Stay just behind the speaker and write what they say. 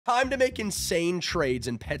Time to make insane trades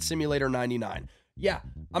in Pet Simulator 99. Yeah,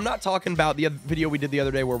 I'm not talking about the video we did the other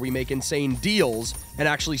day where we make insane deals and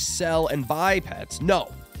actually sell and buy pets.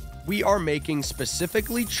 No, we are making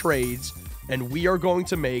specifically trades, and we are going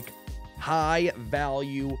to make high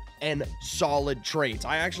value and solid trades.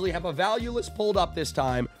 I actually have a value list pulled up this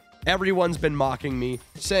time. Everyone's been mocking me,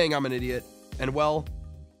 saying I'm an idiot, and well,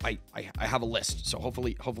 I have a list, so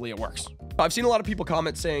hopefully it works. I've seen a lot of people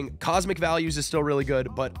comment saying Cosmic Values is still really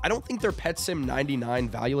good, but I don't think their Pet Sim 99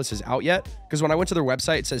 value list is out yet, because when I went to their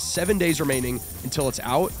website, it says 7 days remaining until it's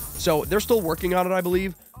out. So they're still working on it, I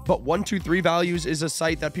believe, but 123 Values is a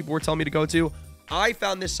site that people were telling me to go to. I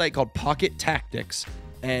found this site called Pocket Tactics,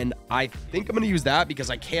 and I think I'm going to use that because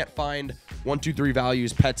I can't find 123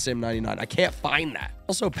 Values Pet Sim 99. I can't find that.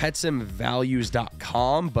 Also,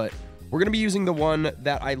 petsimvalues.com, but we're going to be using the one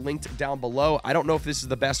that I linked down below. I don't know if this is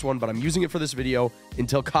the best one, but I'm using it for this video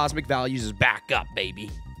until Cosmic Values is back up,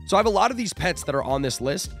 baby. So I have a lot of these pets that are on this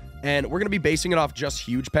list, and we're going to be basing it off just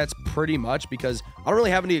huge pets pretty much because I don't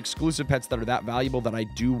really have any exclusive pets that are that valuable that I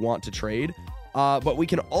do want to trade. But we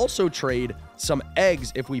can also trade some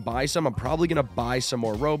eggs if we buy some. I'm probably going to buy some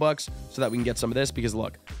more Robux so that we can get some of this because,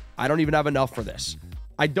 look, I don't even have enough for this.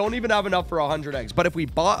 I don't even have enough for 100 eggs. But if we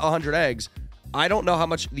bought 100 eggs, I don't know how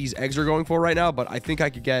much these eggs are going for right now, but I think I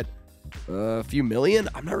could get a few million.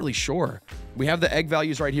 I'm not really sure. We have the egg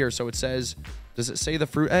values right here. So it says, does it say the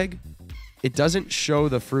fruit egg? It doesn't show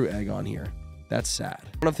the fruit egg on here. That's sad.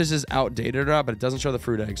 I don't know if this is outdated or not, but it doesn't show the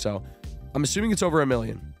fruit egg. So I'm assuming it's over 1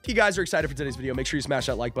 million. If you guys are excited for today's video, make sure you smash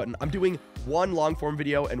that like button. I'm doing one long form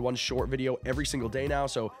video and one short video every single day now.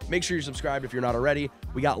 So make sure you're subscribed if you're not already.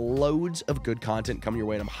 We got loads of good content coming your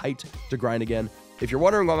way, and I'm hyped to grind again. If you're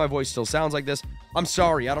wondering why my voice still sounds like this, I'm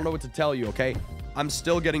sorry. I don't know what to tell you, okay? I'm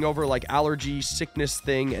still getting over like allergy sickness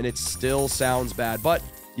thing, and it still sounds bad. But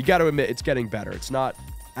you got to admit, it's getting better. It's not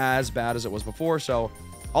as bad as it was before. So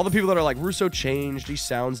all the people that are like, Russo changed, he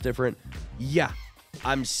sounds different. Yeah,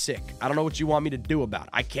 I'm sick. I don't know what you want me to do about it.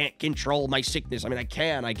 I can't control my sickness. I mean, I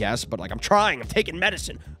can, I guess, but like I'm trying. I'm taking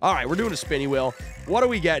medicine. All right, we're doing a spinny wheel. What do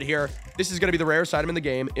we get here? This is going to be the rarest item in the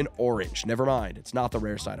game in orange. Never mind. It's not the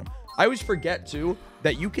rarest item. I always forget, too,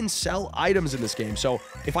 that you can sell items in this game. So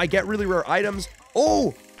if I get really rare items...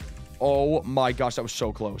 Oh my gosh, that was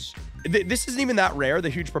so close. This isn't even that rare, the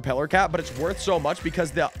huge propeller cap, but it's worth so much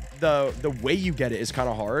because the way you get it is kind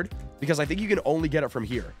of hard because I think you can only get it from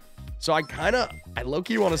here. So I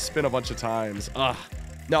low-key want to spin a bunch of times. Ugh.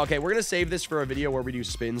 No, okay, we're going to save this for a video where we do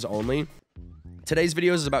spins only. Today's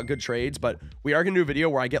video is about good trades, but we are going to do a video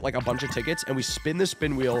where I get like a bunch of tickets and we spin the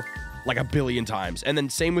spin wheel like 1 billion times. And then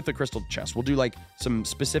same with the crystal chest. We'll do like some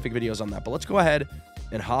specific videos on that. But let's go ahead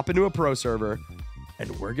and hop into a pro server and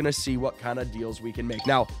we're going to see what kind of deals we can make.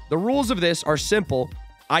 Now, the rules of this are simple.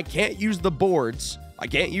 I can't use the boards. I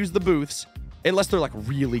can't use the booths unless they're like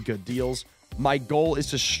really good deals. My goal is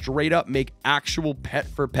to straight up make actual pet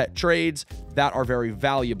for pet trades that are very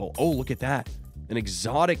valuable. Oh, look at that. An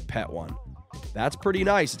exotic pet one. That's pretty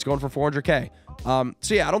nice. It's going for 400K.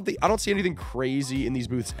 So yeah, I don't see anything crazy in these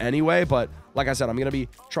booths anyway, but like I said, I'm going to be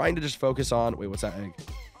trying to just focus on, wait, what's that egg?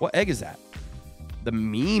 What egg is that? The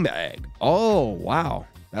meme egg. Oh, wow.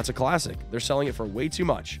 That's a classic. They're selling it for way too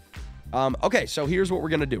much. Okay, so here's what we're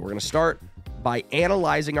going to do. We're going to start by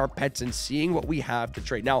analyzing our pets and seeing what we have to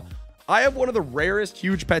trade. Now, I have one of the rarest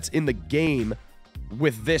huge pets in the game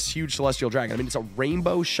with this huge celestial dragon. I mean, it's a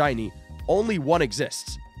rainbow shiny. Only one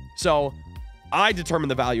exists. So I determine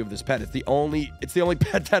the value of this pet. It's the only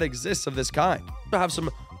pet that exists of this kind. I have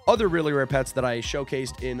some other really rare pets that I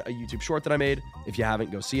showcased in a YouTube short that I made. If you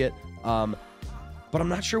haven't, go see it. But I'm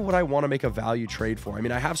not sure what I want to make a value trade for. I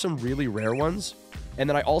mean, I have some really rare ones. And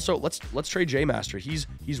then I also, let's trade J Master. He's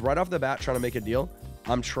right off the bat trying to make a deal.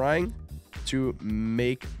 I'm trying to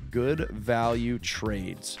make good value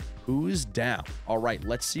trades. Who's down? All right,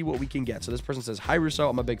 let's see what we can get. So this person says, hi, Russo.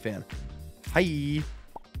 I'm a big fan. Hi.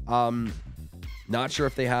 Not sure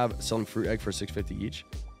if they have selling fruit egg for 650 each.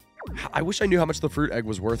 I wish I knew how much the fruit egg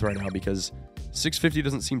was worth right now because 650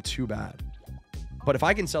 doesn't seem too bad. But if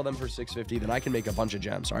I can sell them for 650, then I can make a bunch of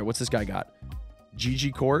gems. All right, what's this guy got?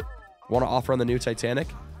 GG Court. Want to offer on the new Titanic?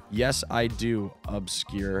 Yes, I do.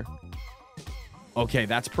 Obscure. Okay,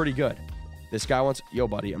 that's pretty good. This guy wants... Yo,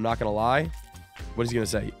 buddy, I'm not going to lie. What is he going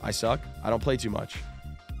to say? I suck? I don't play too much.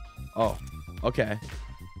 Oh, okay.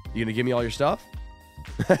 You going to give me all your stuff?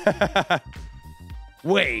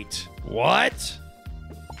 Wait, what?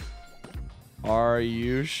 Are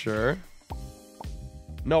you sure?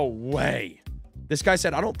 No way. This guy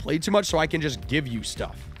said, I don't play too much, so I can just give you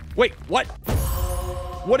stuff. Wait, what?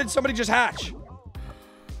 What did somebody just hatch?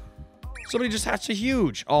 Somebody just hatched a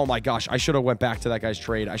huge. Oh my gosh. I should have went back to that guy's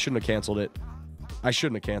trade. I shouldn't have canceled it. I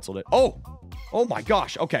shouldn't have canceled it. Oh. Oh my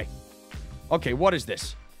gosh. Okay. Okay, what is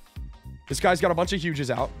this? This guy's got a bunch of huges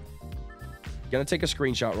out. Gonna take a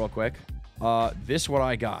screenshot real quick. This what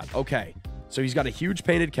I got. Okay. So he's got a huge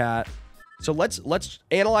painted cat. So let's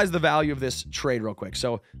analyze the value of this trade real quick.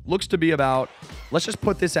 So looks to be about, let's just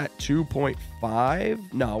put this at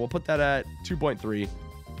 2.5. No, we'll put that at 2.3.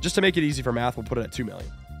 Just to make it easy for math, we'll put it at 2 million.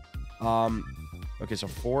 Okay, so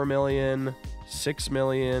 4 million, 6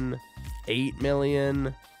 million, 8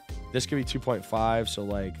 million. This could be 2.5, so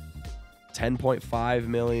like 10.5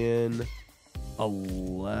 million,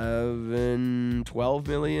 11, 12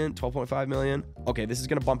 million, 12.5 million. Okay, this is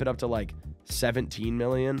going to bump it up to like 17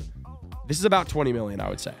 million. This is about 20 million, I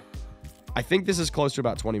would say. I think this is close to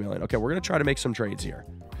about 20 million. Okay, we're going to try to make some trades here.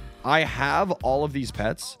 I have all of these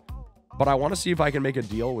pets, but I want to see if I can make a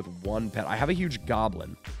deal with one pet. I have a huge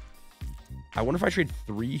goblin. I wonder if I trade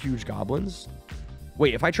 3 huge goblins.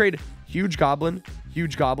 Wait, if I trade huge goblin,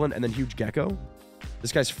 and then huge gecko?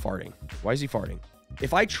 This guy's farting. Why is he farting?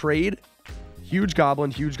 If I trade huge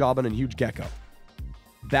goblin, and huge gecko,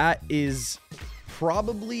 that is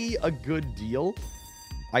probably a good deal.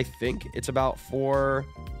 I think it's about 4,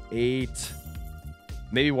 8,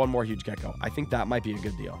 maybe one more huge gecko. I think that might be a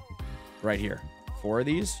good deal right here. 4 of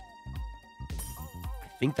these.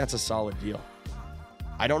 I think that's a solid deal.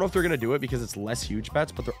 I don't know if they're going to do it because it's less huge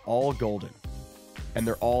pets, but they're all golden and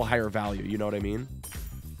they're all higher value. You know what I mean?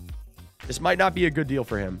 This might not be a good deal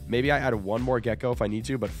for him. Maybe I add one more gecko if I need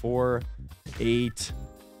to, but 4, 8,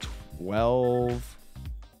 12.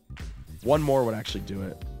 One more would actually do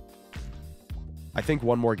it. I think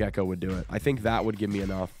one more gecko would do it. I think that would give me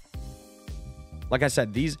enough. Like I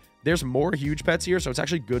said, there's more huge pets here, so it's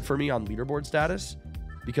actually good for me on leaderboard status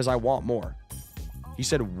because I want more. He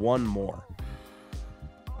said one more.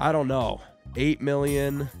 I don't know. 8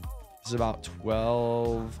 million. This is about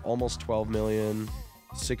 12, almost 12 million.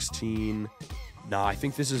 16. Nah, I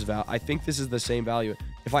think this is the same value.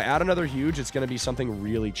 If I add another huge, it's going to be something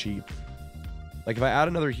really cheap. Like if I add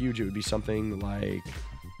another huge, it would be something like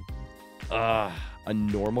a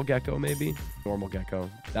normal gecko, maybe. Normal gecko.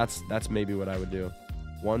 That's maybe what I would do.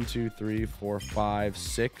 1, 2, 3, 4, 5,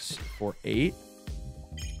 6, 4, 8.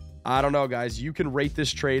 I don't know, guys. You can rate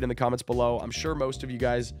this trade in the comments below. I'm sure most of you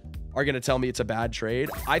guys are going to tell me it's a bad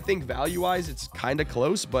trade. I think value-wise, it's kind of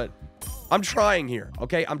close, but I'm trying here,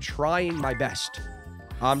 okay? I'm trying my best.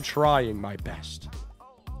 I'm trying my best.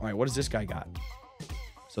 All right, what does this guy got?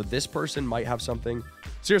 So this person might have something.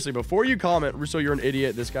 Seriously, before you comment, Russo, you're an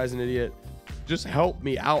idiot, this guy's an idiot, just help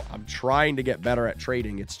me out. I'm trying to get better at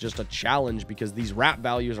trading. It's just a challenge because these wrap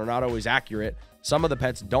values are not always accurate. Some of the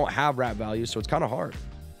pets don't have wrap values, so it's kind of hard.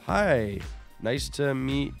 Hi, nice to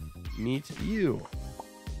meet you.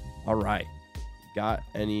 All right, got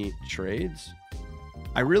any trades?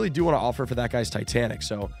 I really do want to offer for that guy's Titanic.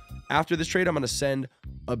 So after this trade, I'm going to send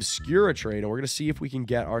Obscure a trade, and we're going to see if we can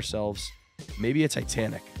get ourselves maybe a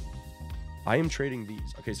Titanic. I am trading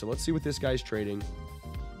these. Okay, so let's see what this guy's trading.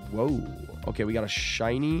 Whoa. Okay, we got a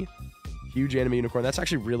shiny, huge anime unicorn. That's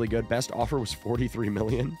actually really good. Best offer was 43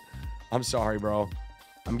 million. I'm sorry, bro.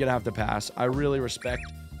 I'm going to have to pass. I really respect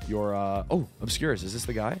your... Oh, Obscures. Is this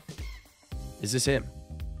the guy? Is this him?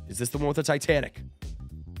 Is this the one with the Titanic?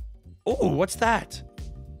 Oh, what's that?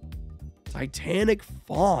 Titanic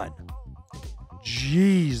Fawn.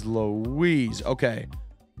 Jeez Louise. Okay.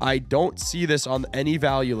 I don't see this on any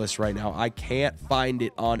value list right now. I can't find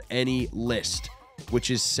it on any list, which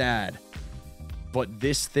is sad. But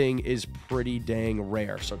this thing is pretty dang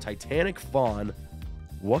rare. So Titanic Fawn,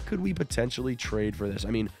 what could we potentially trade for this? I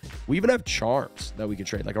mean, we even have charms that we could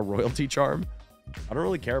trade, like a royalty charm. I don't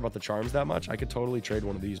really care about the charms that much. I could totally trade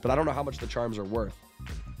one of these, but I don't know how much the charms are worth.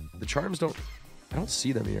 The charms don't... I don't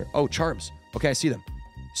see them here. Oh, charms. Okay, I see them.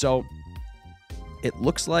 So it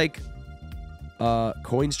looks like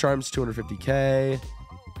coins charms 250k.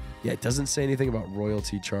 Yeah, it doesn't say anything about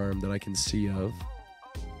royalty charm that I can see of.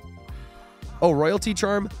 Oh, royalty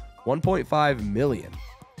charm 1.5 million.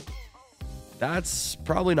 That's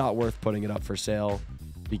probably not worth putting it up for sale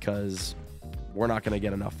because we're not going to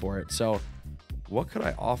get enough for it. So what could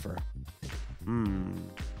I offer?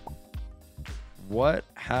 What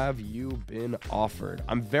have you been offered?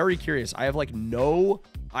 I'm very curious. I have like no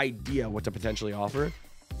idea what to potentially offer,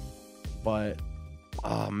 but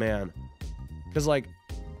oh man, because like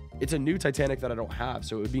it's a new Titanic that I don't have,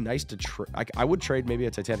 so it would be nice to trade. I would trade maybe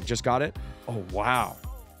a Titanic. Just got it. Oh wow.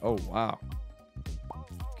 Oh wow.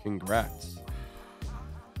 Congrats.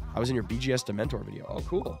 I was in your BGS Dementor video. Oh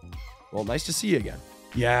cool. Well, nice to see you again.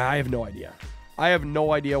 Yeah, I have no idea. I have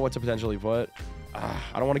no idea what to potentially put. I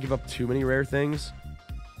don't want to give up too many rare things.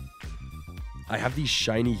 I have these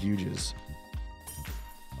shiny huges.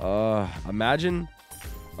 Imagine...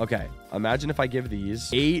 Okay, imagine if I give these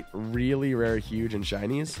 8 really rare huge and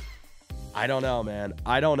shinies. I don't know, man.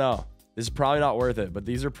 I don't know. This is probably not worth it, but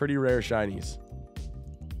these are pretty rare shinies.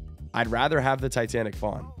 I'd rather have the Titanic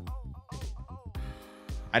Fawn.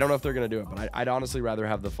 I don't know if they're going to do it, but I'd honestly rather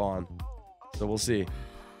have the Fawn. So we'll see.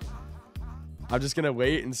 I'm just going to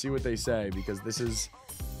wait and see what they say, because this is...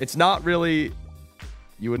 It's not really...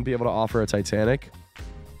 You wouldn't be able to offer a Titanic.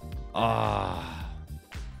 That's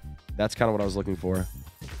kind of what I was looking for.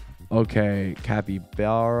 Okay,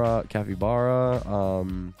 Capybara.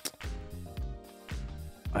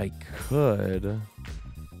 I could.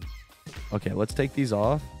 Okay, let's take these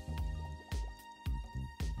off.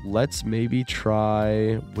 Let's maybe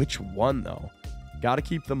try... Which one, though? Gotta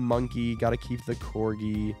keep the monkey. Gotta keep the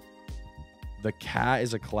corgi. The cat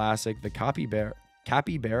is a classic. The capybara,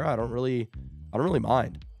 I don't really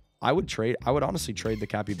mind. I would honestly trade the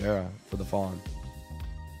capybara for the fawn.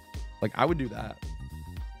 Like, I would do that.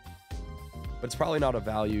 But it's probably not a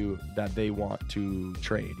value that they want to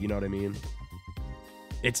trade. You know what I mean?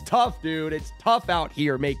 It's tough, dude. It's tough out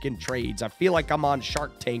here making trades. I feel like I'm on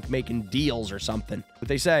Shark Tank making deals or something. But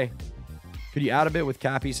they say, could you add a bit with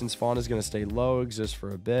Cappy since fawn is going to stay low, exist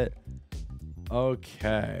for a bit?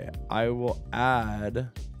 Okay. I will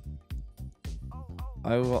add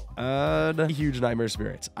huge nightmare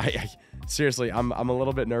spirits. Seriously, I'm a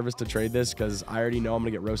little bit nervous to trade this because I already know I'm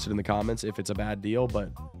going to get roasted in the comments if it's a bad deal,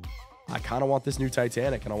 but I kind of want this new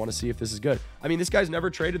Titanic, and I want to see if this is good. I mean, this guy's never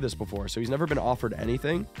traded this before, so he's never been offered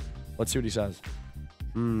anything. Let's see what he says.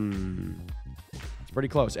 It's pretty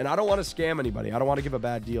close. And I don't want to scam anybody. I don't want to give a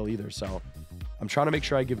bad deal either, so I'm trying to make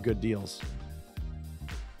sure I give good deals.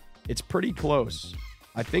 It's pretty close.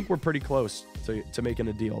 I think we're pretty close to making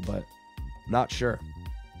a deal, but not sure.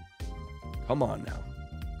 Come on now.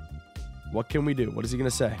 What can we do? What is he going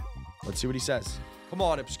to say? Let's see what he says. Come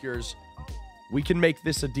on, Obscures. We can make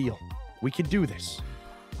this a deal. We can do this.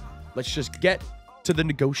 Let's just get to the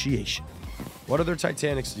negotiation. What other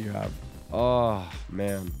Titanics do you have? Oh,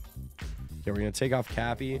 man. Okay, we're going to take off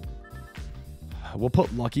Cappy. We'll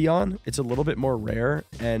put Lucky on. It's a little bit more rare,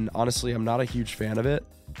 and honestly, I'm not a huge fan of it.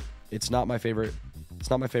 It's not my favorite. It's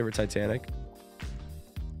not my favorite Titanic.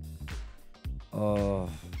 I'll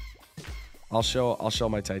show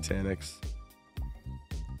my Titanics.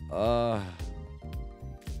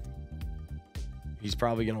 He's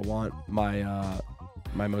probably gonna want my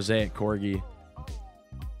my mosaic corgi.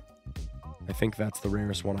 I think that's the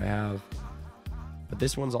rarest one I have. But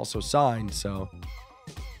this one's also signed, so.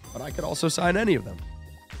 But I could also sign any of them.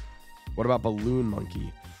 What about Balloon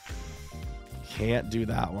Monkey? Can't do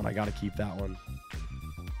that one. I gotta keep that one.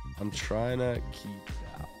 I'm trying to keep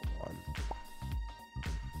that one.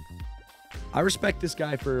 I respect this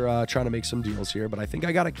guy for trying to make some deals here, but I think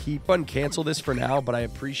I gotta keep and cancel this for now. But I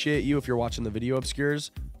appreciate you if you're watching the video,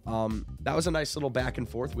 Obscures. That was a nice little back and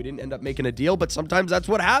forth. We didn't end up making a deal, but sometimes that's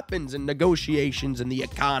what happens in negotiations in the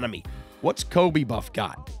economy. What's Kobe Buff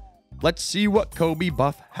got? Let's see what Kobe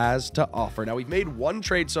Buff has to offer. Now, we've made one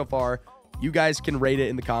trade so far. You guys can rate it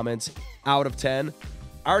in the comments out of 10.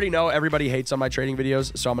 I already know everybody hates on my trading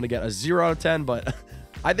videos, so I'm going to get a 0 out of 10, but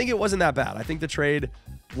I think it wasn't that bad. I think the trade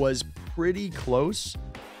was pretty close,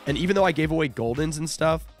 and even though I gave away Goldens and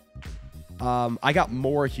stuff, I got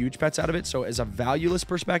more huge pets out of it, so as a valueless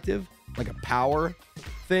perspective, like a power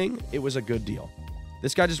thing, it was a good deal.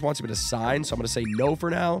 This guy just wants me to sign, so I'm going to say no for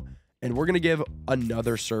now, and we're going to give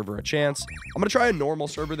another server a chance. I'm going to try a normal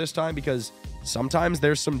server this time because sometimes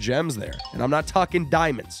there's some gems there, and I'm not talking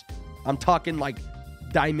diamonds. I'm talking like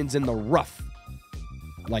diamonds in the rough.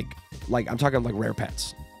 Like I'm talking like rare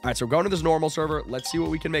pets. All right, so we're going to this normal server. Let's see what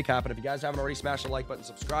we can make happen. If you guys haven't already, smash the like button,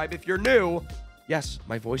 subscribe if you're new. Yes,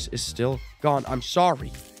 my voice is still gone. I'm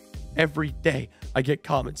sorry. Every day I get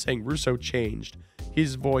comments saying Russo changed.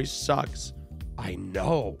 His voice sucks. I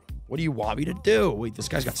know. What do you want me to do? Wait, this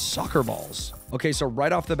guy's got soccer balls. Okay, so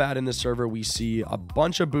right off the bat in this server, we see a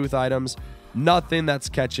bunch of booth items. Nothing that's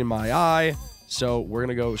catching my eye. So we're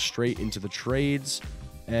going to go straight into the trades.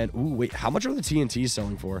 And, ooh, wait, how much are the TNTs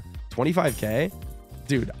selling for? 25K?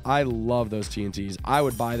 Dude, I love those TNTs. I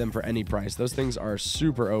would buy them for any price. Those things are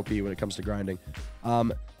super OP when it comes to grinding.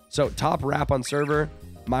 So top rap on server.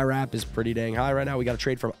 My rap is pretty dang high right now. We got a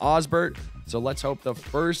trade from Osbert. So let's hope the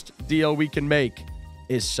first deal we can make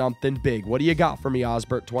is something big. What do you got for me,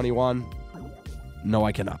 Osbert21? No,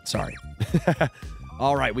 I cannot. Sorry.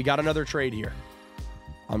 All right, we got another trade here.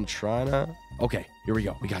 I'm trying to... Okay, here we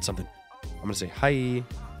go. We got something. I'm going to say hi.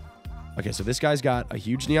 Okay, so this guy's got a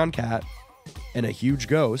huge neon cat and a huge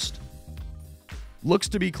ghost. Looks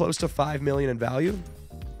to be close to 5 million in value.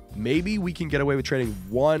 Maybe we can get away with trading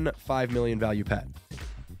one 5 million value pet.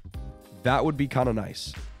 That would be kind of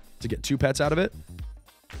nice to get 2 pets out of it.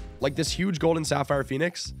 Like this huge golden sapphire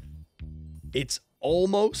phoenix, it's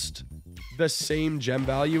almost the same gem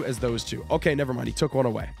value as those 2. Okay, never mind. He took one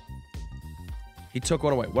away. He took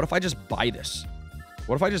one away. What if I just buy this?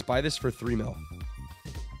 What if I just buy this for 3 mil?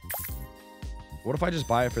 What if I just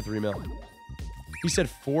buy it for 3 mil? He said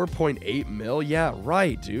 4.8 mil. Yeah,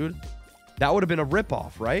 right, dude. That would have been a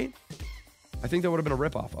ripoff, right? I think that would have been a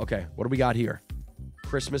ripoff. Okay, what do we got here?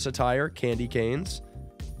 Christmas attire, candy canes.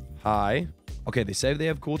 Hi. Okay, they say they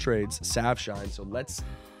have cool trades. Sav shine. So let's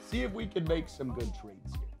see if we can make some good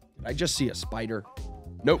trades here. Did I just see a spider?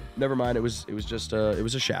 Nope, never mind. It was just it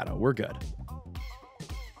was a shadow. We're good.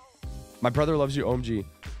 My brother loves you, OMG.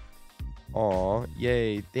 Aw,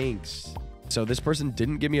 yay, thanks. So this person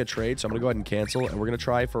didn't give me a trade, so I'm gonna go ahead and cancel, and we're gonna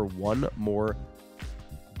try for one more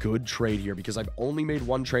good trade here because I've only made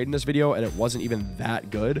one trade in this video and it wasn't even that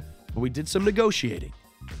good, but we did some negotiating.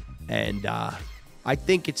 And I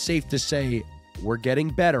think it's safe to say we're getting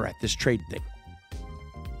better at this trade thing.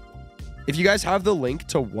 If you guys have the link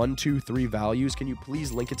to 123 values, can you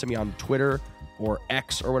please link it to me on Twitter or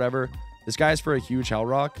X or whatever? This guy is for a huge hell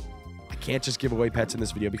rock. I can't just give away pets in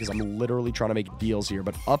this video because I'm literally trying to make deals here,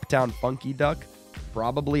 but Uptown Funky Duck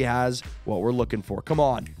probably has what we're looking for. Come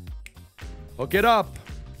on. Hook it up.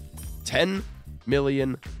 10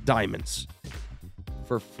 million diamonds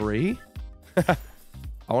for free. I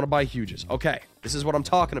want to buy huges. Okay, this is what I'm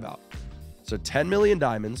talking about. So 10 million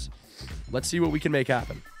diamonds. Let's see what we can make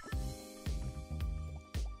happen.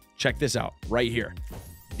 Check this out right here.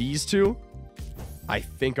 These 2, I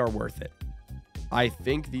think are worth it. I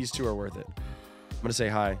think these 2 are worth it. I'm going to say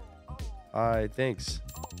hi. Hi, thanks.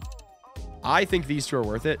 I think these 2 are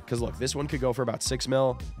worth it because look, this one could go for about 6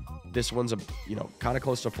 mil. This one's, kind of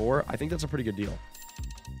close to 4. I think that's a pretty good deal.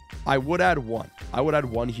 I would add one. I would add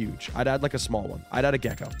one huge. I'd add like a small one. I'd add a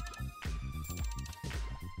gecko.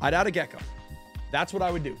 I'd add a gecko. That's what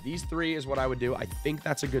I would do. These 3 is what I would do. I think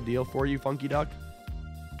that's a good deal for you, Funky Duck.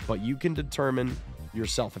 But you can determine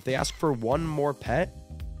yourself. If they ask for one more pet,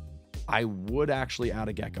 I would actually add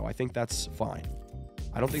a gecko. I think that's fine.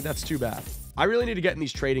 I don't think that's too bad. I really need to get in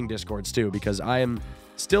these trading discords too because I am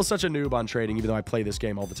still such a noob on trading even though I play this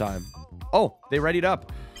game all the time. Oh, they readied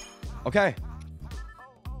up. Okay.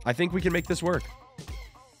 I think we can make this work.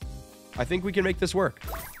 I think we can make this work.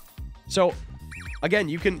 So, again,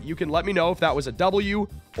 you can let me know if that was a W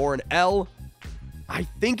or an L. I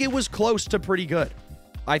think it was close to pretty good.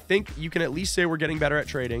 I think you can at least say we're getting better at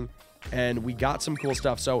trading. And we got some cool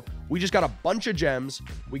stuff. So we just got a bunch of gems.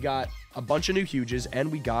 We got a bunch of new huges.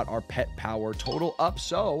 And we got our pet power total up.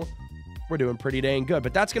 So we're doing pretty dang good.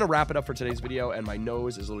 But that's going to wrap it up for today's video. And my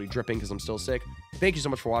nose is literally dripping because I'm still sick. Thank you so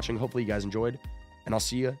much for watching. Hopefully you guys enjoyed. And I'll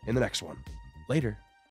see you in the next one. Later.